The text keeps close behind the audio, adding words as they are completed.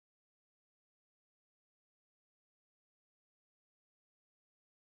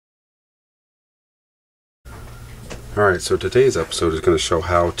Alright, so today's episode is going to show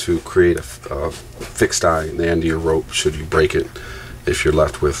how to create a fixed eye in the end of your rope should you break it. If you're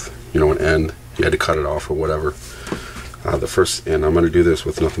left with, an end, you had to cut it off or whatever. And I'm going to do this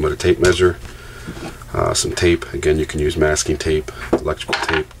with nothing but a tape measure, some tape. Again, you can use masking tape, electrical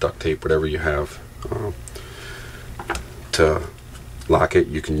tape, duct tape, whatever you have. To lock it,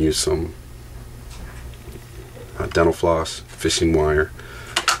 you can use some dental floss, fishing wire.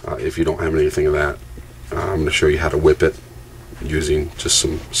 If you don't have anything of that, I'm going to show you how to whip it using just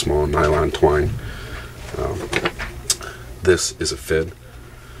some small nylon twine. This is a fid.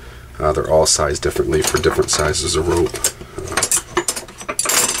 They're all sized differently for different sizes of rope.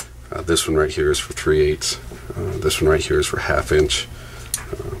 This one right here is for 3/8. This one right here is for 1/2 inch.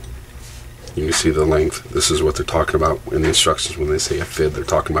 You can see the length. This is what they're talking about in the instructions when they say a fid. They're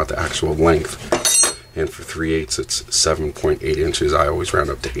talking about the actual length. And for 3/8 it's 7.8 inches. I always round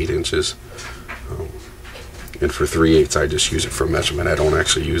up to 8 inches. And for 3/8 I just use it for measurement. I don't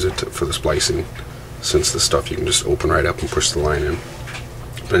actually use it for the splicing, since this stuff you can just open right up and push the line in.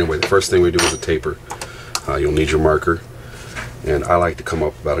 But anyway, the first thing we do is a taper. You'll need your marker, and I like to come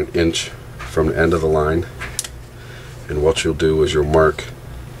up about 1 inch from the end of the line. And what you'll do is you'll mark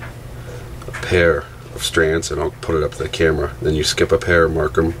a pair of strands, and I'll put it up to the camera. Then you skip a pair,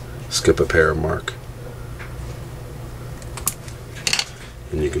 mark them, skip a pair, mark.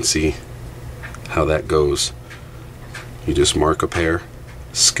 And you can see how that goes. You just mark a pair,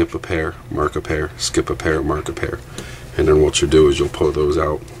 skip a pair, mark a pair, skip a pair, mark a pair. And then what you'll do is you'll pull those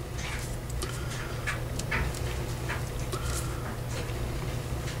out.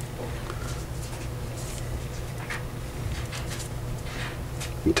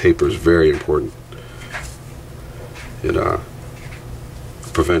 And taper is very important. It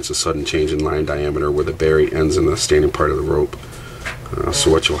prevents a sudden change in line diameter where the berry ends in the standing part of the rope. So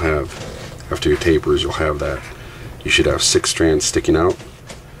what you'll have after your taper is you'll have that. You should have 6 strands sticking out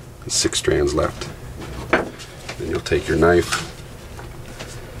and 6 strands left. Then you'll take your knife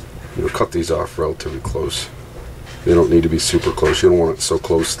and you'll cut these off relatively close. They don't need to be super close. You don't want it so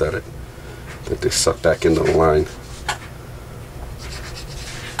close that they suck back into the line.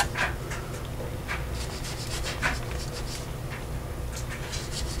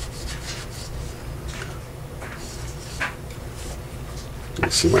 You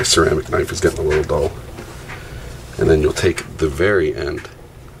see my ceramic knife is getting a little dull. And then you'll take the very end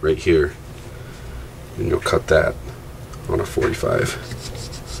right here and you'll cut that on a 45.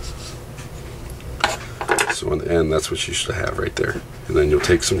 So in the end, that's what you should have right there. And then you'll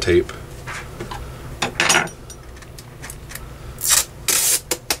take some tape.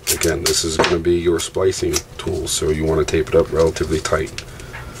 Again, this is going to be your splicing tool, so you want to tape it up relatively tight.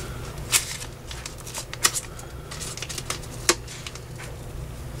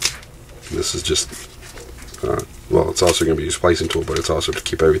 This is just, well, it's also going to be your splicing tool, but it's also to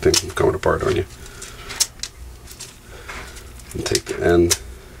keep everything from coming apart on you. And take the end,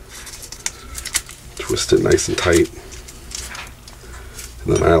 twist it nice and tight,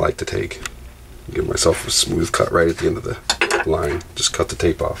 and then I like to give myself a smooth cut right at the end of the line. Just cut the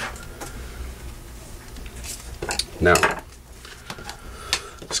tape off. Now,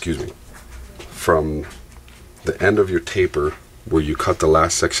 excuse me, from the end of your taper where you cut the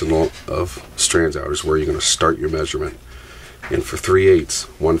last section of strands out is where you're going to start your measurement. And for 3/8,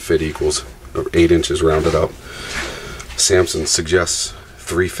 1 fid equals 8 inches rounded up. Samson suggests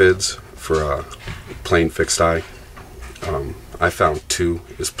 3 fids for a plain fixed eye. I found 2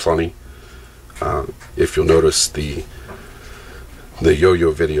 is plenty. If you'll notice the yo-yo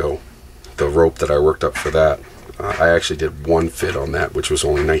video, the rope that I worked up for that, I actually did 1 fid on that, which was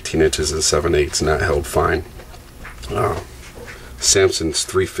only 19 inches and 7/8, and that held fine. Samson's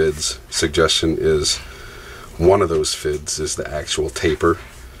 3 fids suggestion is one of those fids is the actual taper.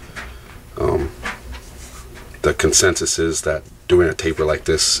 The consensus is that doing a taper like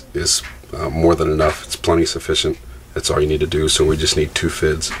this is more than enough. It's plenty sufficient. That's all you need to do. So we just need 2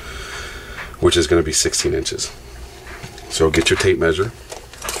 fids, which is going to be 16 inches. So get your tape measure,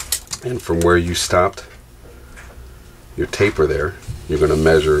 and from where you stopped your taper there, you're going to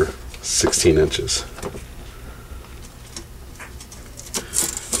measure 16 inches.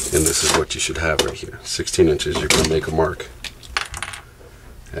 And this is what you should have right here. 16 inches. You're going to make a mark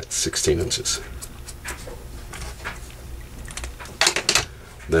at 16 inches.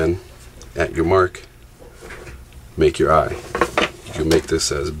 Then, at your mark, make your eye. You can make this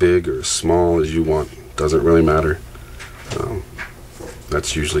as big or as small as you want. Doesn't really matter.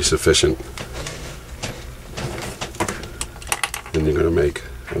 That's usually sufficient. Then you're going to make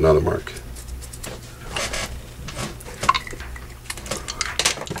another mark.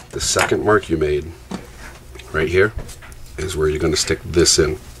 The second mark you made, right here is where you're going to stick this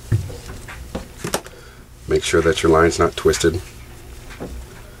in. Make sure that your line's not twisted.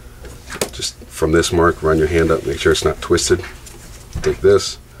 Just from this mark, run your hand up, make sure it's not twisted. Take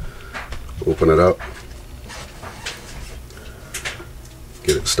this, open it up,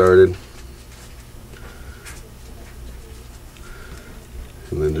 get it started,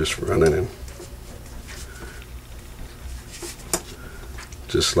 and then just run it in.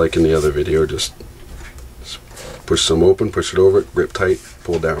 Just like in the other video, just push some open, push it over it, grip tight,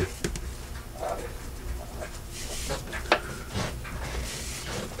 pull down.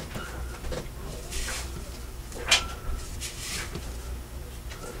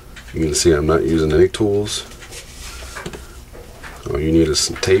 You can see I'm not using any tools. All you need is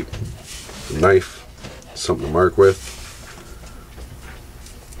some tape, a knife, something to mark with.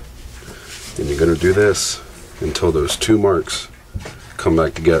 And you're going to do this until those two marks come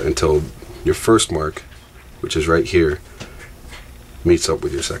back together, until your first mark, which is right here, meets up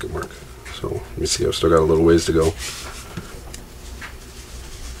with your second mark. So let me see, I've still got a little ways to go.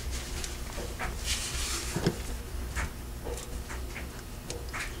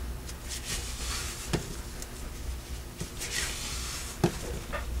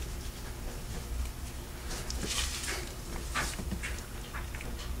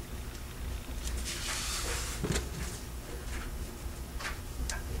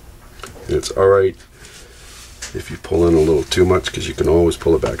 And it's alright if you pull in a little too much, because you can always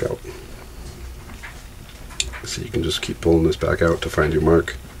pull it back out. So you can just keep pulling this back out to find your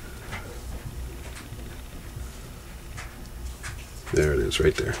mark. There it is,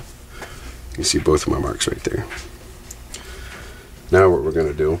 right there. You see both of my marks right there. Now what we're going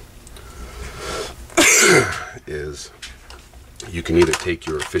to do is, you can either take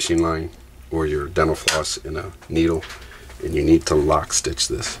your fishing line or your dental floss in a needle, and you need to lock stitch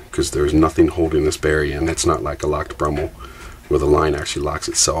this, because there's nothing holding this berry in. It's not like a locked brummel where the line actually locks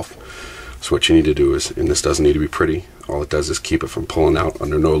itself. So what you need to do is, and this doesn't need to be pretty, all it does is keep it from pulling out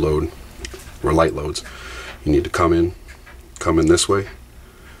under no load or light loads. You need to come in this way,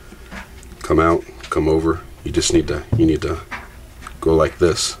 come out, come over. You need to go like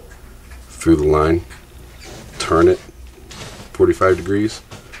this through the line, turn it 45 degrees,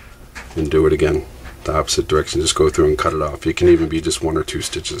 and do it again the opposite direction. Just go through and cut it off. It can even be just 1 or 2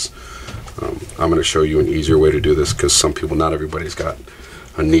 stitches. I'm going to show you an easier way to do this, because some people, not everybody's got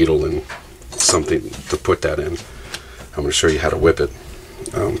a needle and something to put that in. I'm going to show you how to whip it.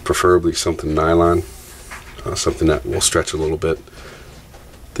 Preferably something nylon, something that will stretch a little bit.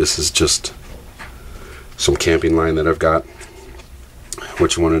 This is just some camping line that I've got.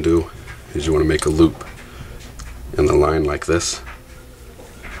 What you want to do is you want to make a loop in the line like this.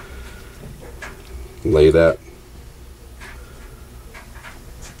 Lay that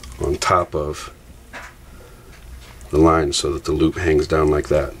on top of the line so that the loop hangs down like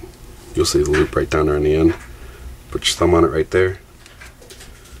that. You'll see the loop right down there on the end. Put your thumb on it right there,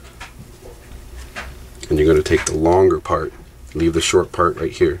 and you're going to take the longer part, leave the short part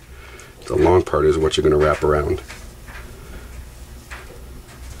right here. The long part is what you're going to wrap around,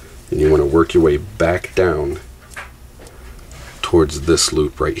 and you want to work your way back down towards this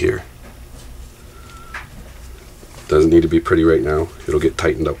loop right here. Doesn't need to be pretty right now. It'll get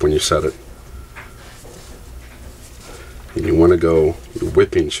tightened up when you set it. And you want to go, your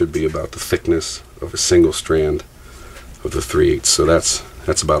whipping should be about the thickness of a single strand of the 3/8. So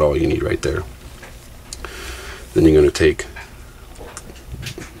that's about all you need right there. Then you're going to take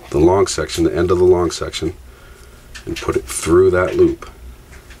the long section, the end of the long section, and put it through that loop,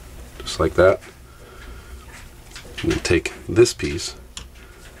 just like that. And then take this piece,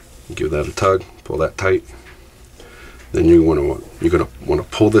 give that a tug, pull that tight. Then you're going to want to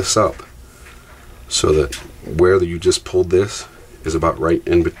pull this up so that where you just pulled this is about right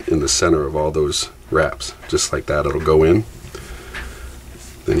in the center of all those wraps. Just like that, it'll go in.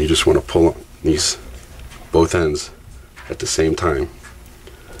 Then you just want to pull these both ends at the same time,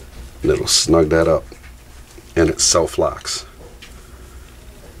 and it'll snug that up, and it self-locks,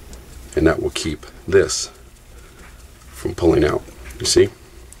 and that will keep this from pulling out. You see?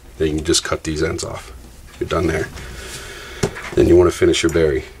 Then you can just cut these ends off. You're done there. Then you want to finish your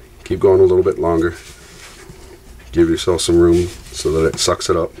berry. Keep going a little bit longer. Give yourself some room so that it sucks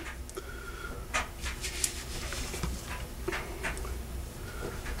it up.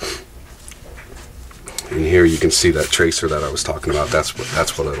 And here you can see that tracer that I was talking about. That's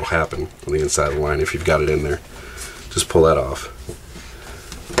what it'll happen on the inside of the line if you've got it in there. Just pull that off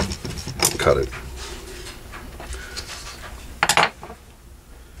and cut it.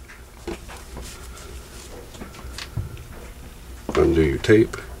 Undo your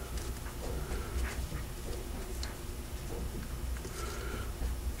tape.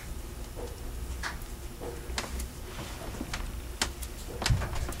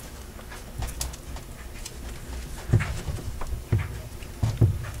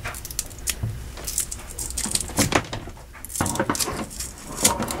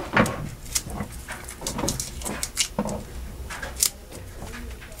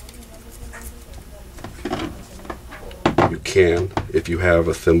 can, if you have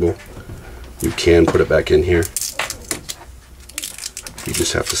a thimble, you can put it back in here. You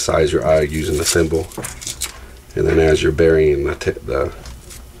just have to size your eye using the thimble, and then as you're burying the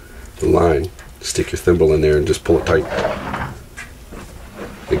line, stick your thimble in there and just pull it tight.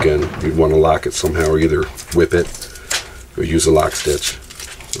 Again, you'd want to lock it somehow, or either whip it or use a lock stitch.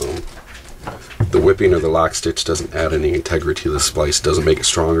 The whipping or the lock stitch doesn't add any integrity to the splice, doesn't make it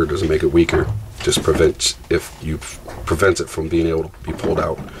stronger, doesn't make it weaker, just prevents it from being able to be pulled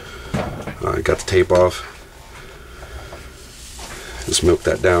out. I got the tape off. Just milk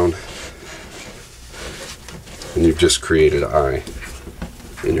that down, and you've just created an eye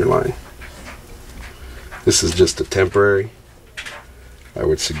in your line. This is just a temporary. I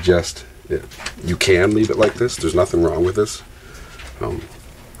would suggest you can leave it like this. There's nothing wrong with this,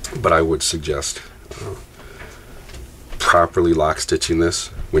 but I would suggest properly lock stitching this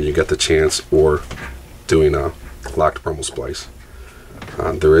when you get the chance, or doing a locked brummel splice.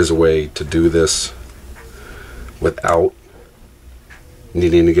 There is a way to do this without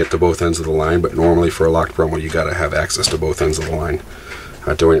needing to get to both ends of the line, but normally for a locked brummel you got to have access to both ends of the line.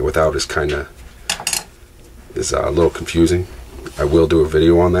 Doing it without is a little confusing. I will do a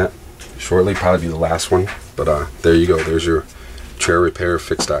video on that shortly, probably be the last one, but there you go. There's your chair repair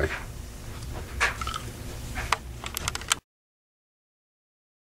fixed eye.